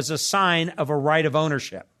land was a sign of a right of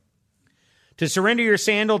ownership. To surrender your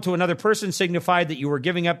sandal to another person signified that you were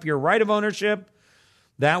giving up your right of ownership.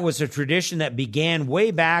 That was a tradition that began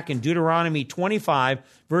way back in Deuteronomy 25,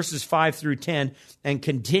 verses 5 through 10, and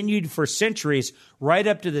continued for centuries right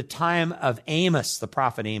up to the time of Amos, the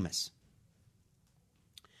prophet Amos.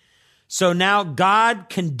 So now God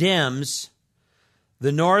condemns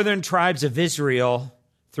the northern tribes of Israel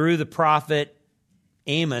through the prophet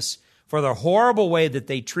Amos for the horrible way that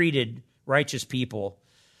they treated righteous people,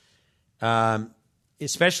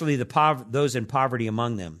 especially those in poverty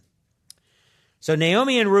among them. So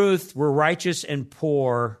Naomi and Ruth were righteous and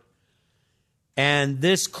poor And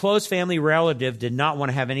this close family relative did not want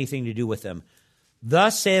to have anything to do with them.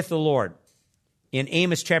 Thus saith the Lord in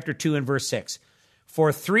Amos chapter 2 and verse 6,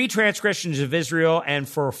 for 3 transgressions of Israel, and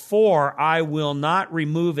for 4 I will not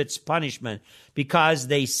remove its punishment, because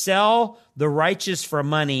they sell the righteous for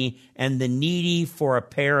money and the needy for a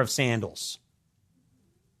pair of sandals.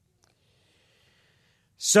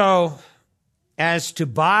 So, as to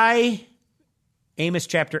buy, Amos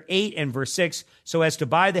chapter 8 and verse 6, so as to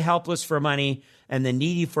buy the helpless for money and the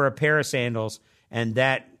needy for a pair of sandals, and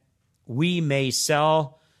that we may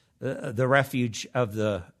sell the refuge of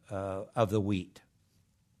the wheat.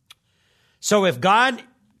 So if God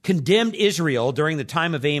condemned Israel during the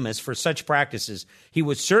time of Amos for such practices, he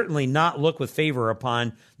would certainly not look with favor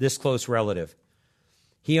upon this close relative.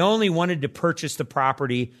 He only wanted to purchase the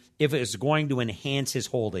property if it was going to enhance his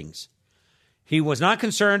holdings. He was not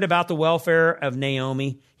concerned about the welfare of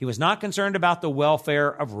Naomi. He was not concerned about the welfare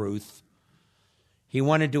of Ruth. He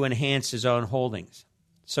wanted to enhance his own holdings.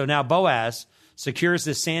 So now Boaz secures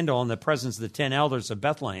this sandal in the presence of the 10 elders of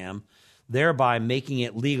Bethlehem, thereby making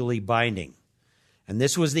it legally binding. And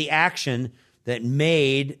this was the action that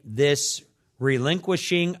made this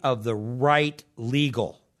relinquishing of the right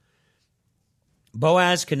legal.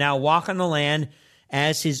 Boaz could now walk on the land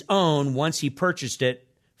as his own once he purchased it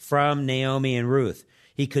from Naomi and Ruth.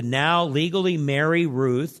 He could now legally marry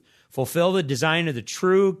Ruth, fulfill the design of the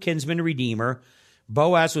true kinsman redeemer.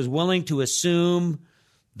 Boaz was willing to assume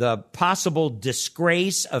the possible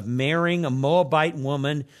disgrace of marrying a Moabite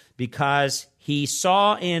woman because he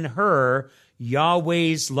saw in her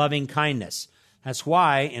Yahweh's loving kindness. That's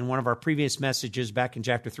why in one of our previous messages back in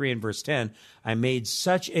chapter 3 and verse 10, I made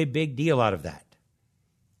such a big deal out of that.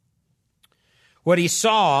 What he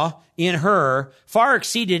saw in her far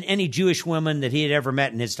exceeded any Jewish woman that he had ever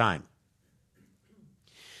met in his time.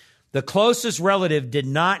 The closest relative did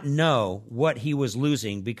not know what he was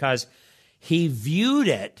losing because he viewed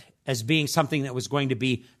it as being something that was going to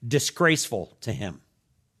be disgraceful to him.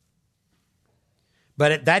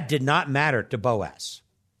 But that did not matter to Boaz.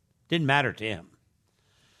 Didn't matter to him.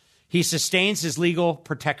 He sustains his legal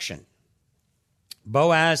protection.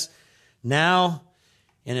 Boaz now,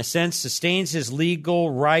 in a sense, sustains his legal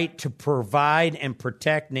right to provide and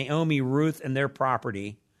protect Naomi, Ruth, and their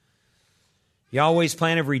property. Yahweh's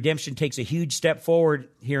plan of redemption takes a huge step forward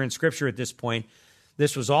here in Scripture at this point.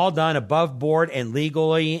 This was all done above board and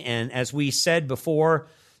legally, and as we said before,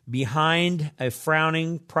 behind a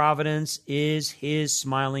frowning providence is his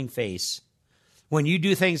smiling face. When you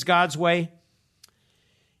do things God's way,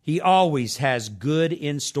 he always has good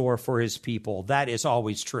in store for his people. That is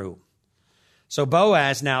always true. So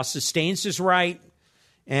Boaz now sustains his right,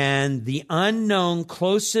 and the unknown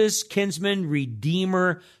closest kinsman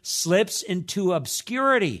redeemer slips into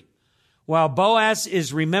obscurity, while Boaz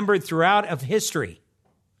is remembered throughout of history.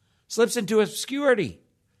 Slips into obscurity.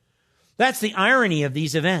 That's the irony of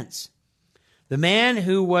these events. The man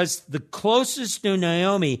who was the closest to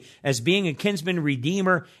Naomi as being a kinsman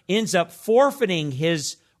redeemer ends up forfeiting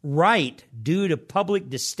his right due to public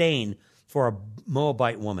disdain for a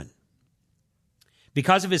Moabite woman.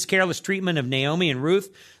 Because of his careless treatment of Naomi and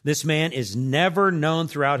Ruth, this man is never known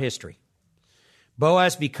throughout history.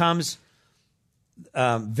 Boaz becomes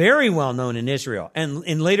very well known in Israel and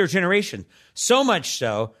in later generations, so much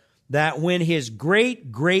so that when his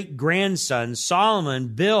great-great-grandson Solomon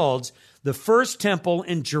builds the first temple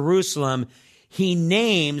in Jerusalem, he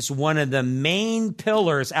names one of the main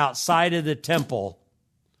pillars outside of the temple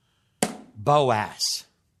Boaz.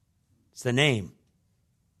 It's the name.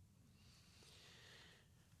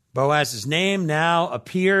 Boaz's name now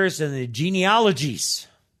appears in the genealogies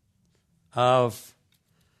of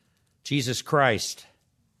Jesus Christ.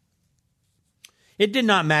 It did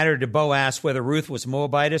not matter to Boaz whether Ruth was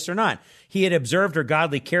Moabitess or not. He had observed her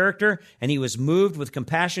godly character, and he was moved with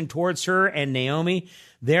compassion towards her and Naomi.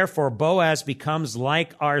 Therefore, Boaz becomes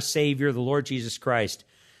like our Savior, the Lord Jesus Christ.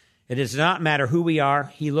 It does not matter who we are.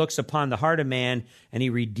 He looks upon the heart of man, and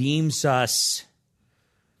he redeems us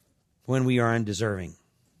when we are undeserving.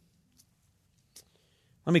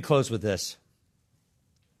 Let me close with this.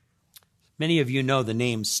 Many of you know the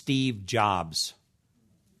name Steve Jobs.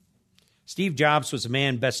 Steve Jobs was a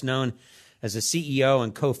man best known as the CEO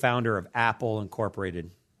and co-founder of Apple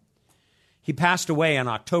Incorporated. He passed away on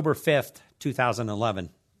October 5th, 2011,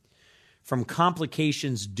 from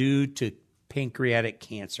complications due to pancreatic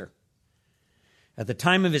cancer. At the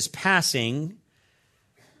time of his passing,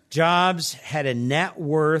 Jobs had a net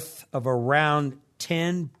worth of around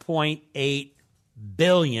 $10.8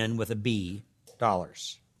 billion with a B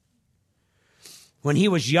dollars. When he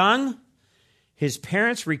was young, his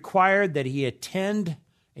parents required that he attend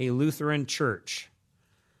a Lutheran church.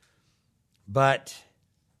 But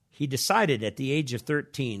he decided at the age of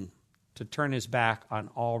 13 to turn his back on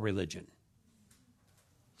all religion.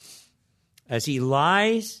 As he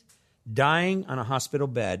lies dying on a hospital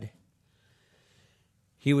bed,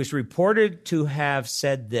 he was reported to have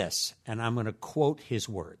said this, and I'm going to quote his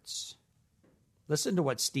words. Listen to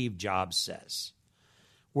what Steve Jobs says,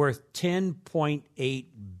 worth $10.8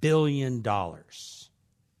 billion.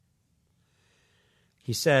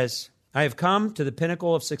 He says, I have come to the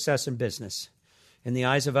pinnacle of success in business. In the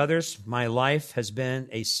eyes of others, my life has been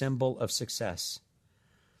a symbol of success.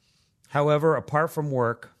 However, apart from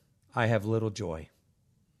work, I have little joy.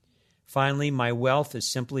 Finally, my wealth is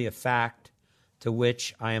simply a fact to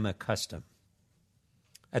which I am accustomed.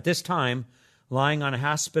 At this time, lying on a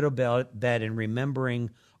hospital bed and remembering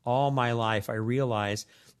all my life, I realize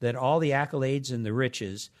that all the accolades and the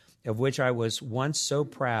riches of which I was once so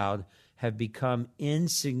proud have become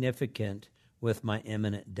insignificant with my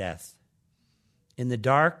imminent death. In the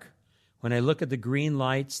dark, when I look at the green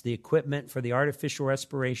lights, the equipment for the artificial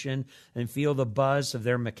respiration, and feel the buzz of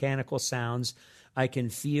their mechanical sounds, I can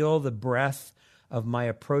feel the breath of my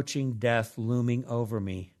approaching death looming over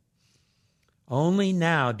me. Only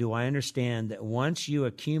now do I understand that once you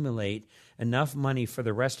accumulate enough money for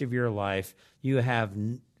the rest of your life, you have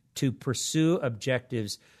to pursue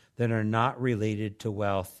objectives that are not related to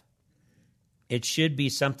wealth. It should be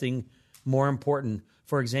something more important.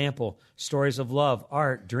 For example, stories of love,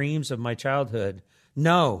 art, dreams of my childhood.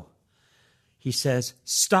 No, he says,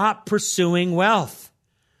 stop pursuing wealth.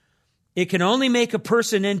 It can only make a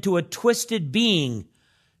person into a twisted being,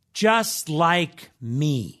 just like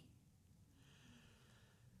me.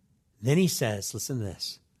 Then he says, listen to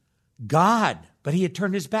this, God, but he had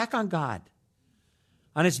turned his back on God.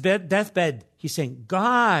 On his deathbed, he's saying,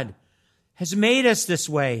 God has made us this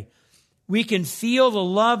way. We can feel the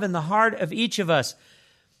love in the heart of each of us,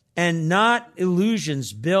 and not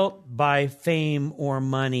illusions built by fame or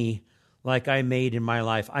money like I made in my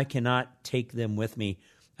life. I cannot take them with me.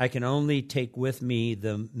 I can only take with me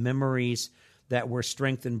the memories that were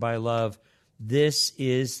strengthened by love. This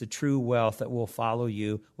is the true wealth that will follow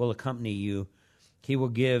you, will accompany you. He will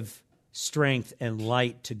give strength and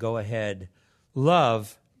light to go ahead.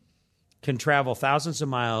 Love can travel thousands of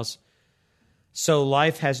miles, so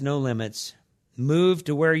life has no limits. Move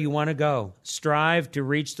to where you want to go. Strive to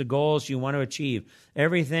reach the goals you want to achieve.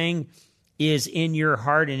 Everything is in your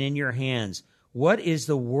heart and in your hands. What is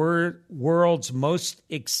the world's most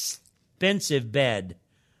expensive bed?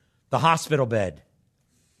 The hospital bed.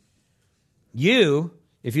 You,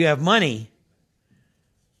 if you have money,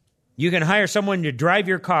 you can hire someone to drive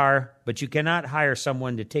your car, but you cannot hire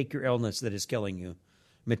someone to take your illness that is killing you.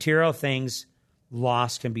 Material things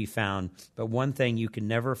lost can be found, but one thing you can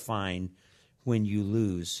never find when you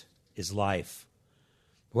lose is life.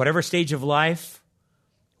 Whatever stage of life,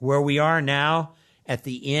 where we are now, at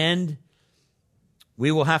the end,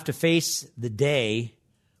 we will have to face the day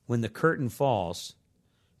when the curtain falls.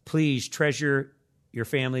 Please treasure your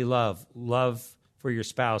family love for your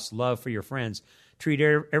spouse, love for your friends. Treat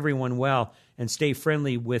everyone well and stay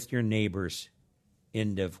friendly with your neighbors.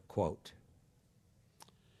 End of quote.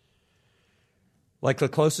 Like the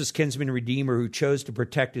closest kinsman redeemer who chose to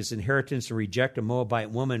protect his inheritance and reject a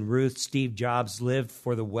Moabite woman, Ruth, Steve Jobs lived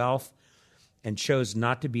for the wealth and chose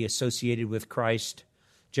not to be associated with Christ.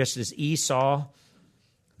 Just as Esau,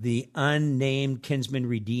 the unnamed kinsman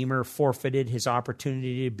redeemer, forfeited his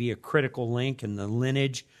opportunity to be a critical link in the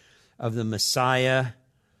lineage of the Messiah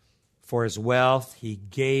for his wealth, he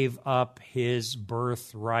gave up his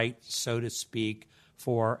birthright, so to speak,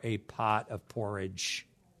 for a pot of porridge.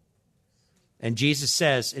 And Jesus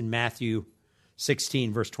says in Matthew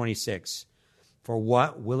 16, verse 26, for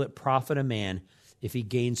what will it profit a man if he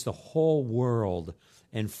gains the whole world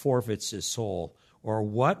and forfeits his soul? Or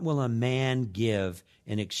what will a man give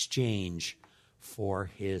in exchange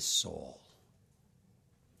for his soul?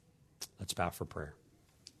 Let's bow for prayer.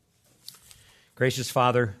 Gracious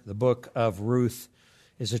Father, the book of Ruth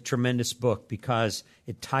is a tremendous book because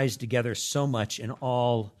it ties together so much in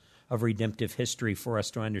all of redemptive history for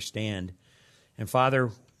us to understand. And Father,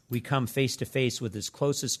 we come face to face with his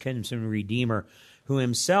closest kinsman redeemer, who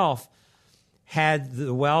himself had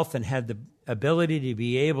the wealth and had the ability to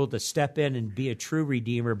be able to step in and be a true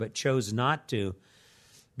redeemer, but chose not to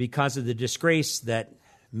because of the disgrace that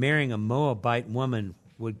marrying a Moabite woman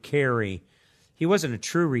would carry. He wasn't a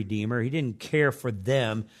true redeemer. He didn't care for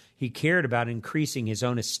them. He cared about increasing his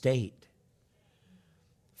own estate.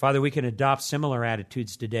 Father, we can adopt similar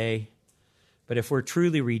attitudes today. But if we're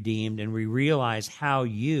truly redeemed and we realize how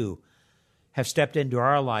you have stepped into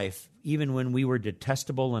our life, even when we were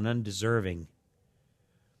detestable and undeserving,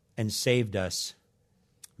 and saved us.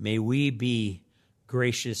 May we be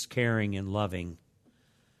gracious, caring, and loving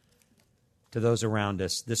to those around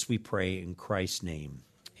us. This we pray in Christ's name.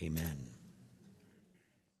 Amen.